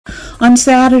On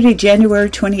Saturday, January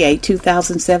 28,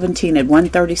 2017 at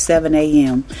 1:37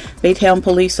 a.m., Bethlehem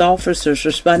police officers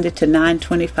responded to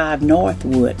 925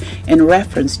 Northwood in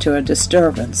reference to a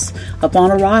disturbance. Upon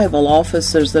arrival,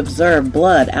 officers observed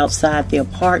blood outside the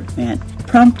apartment,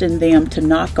 prompting them to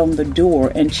knock on the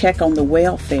door and check on the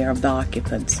welfare of the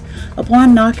occupants.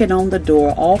 Upon knocking on the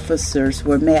door, officers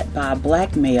were met by a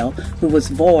black male who was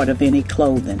void of any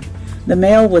clothing. The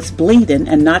male was bleeding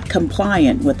and not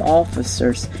compliant with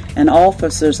officers, and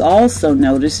officers also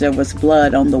noticed there was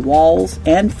blood on the walls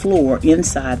and floor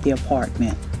inside the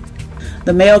apartment.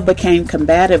 The male became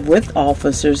combative with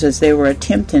officers as they were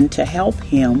attempting to help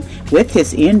him with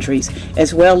his injuries,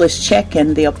 as well as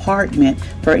checking the apartment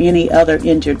for any other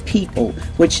injured people,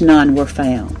 which none were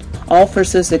found.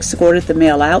 Officers escorted the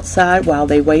male outside while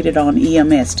they waited on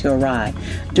EMS to arrive,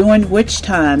 during which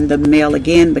time the male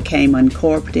again became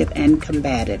uncooperative and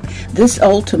combative. This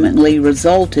ultimately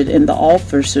resulted in the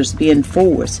officers being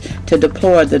forced to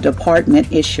deploy the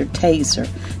department-issued taser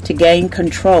to gain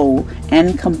control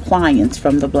and compliance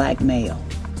from the black male.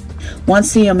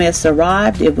 Once EMS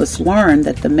arrived, it was learned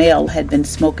that the male had been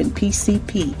smoking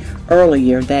PCP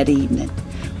earlier that evening,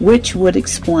 which would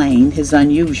explain his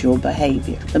unusual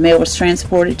behavior. The male was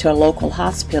transported to a local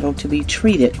hospital to be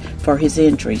treated for his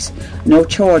injuries. No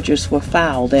charges were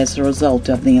filed as a result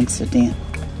of the incident.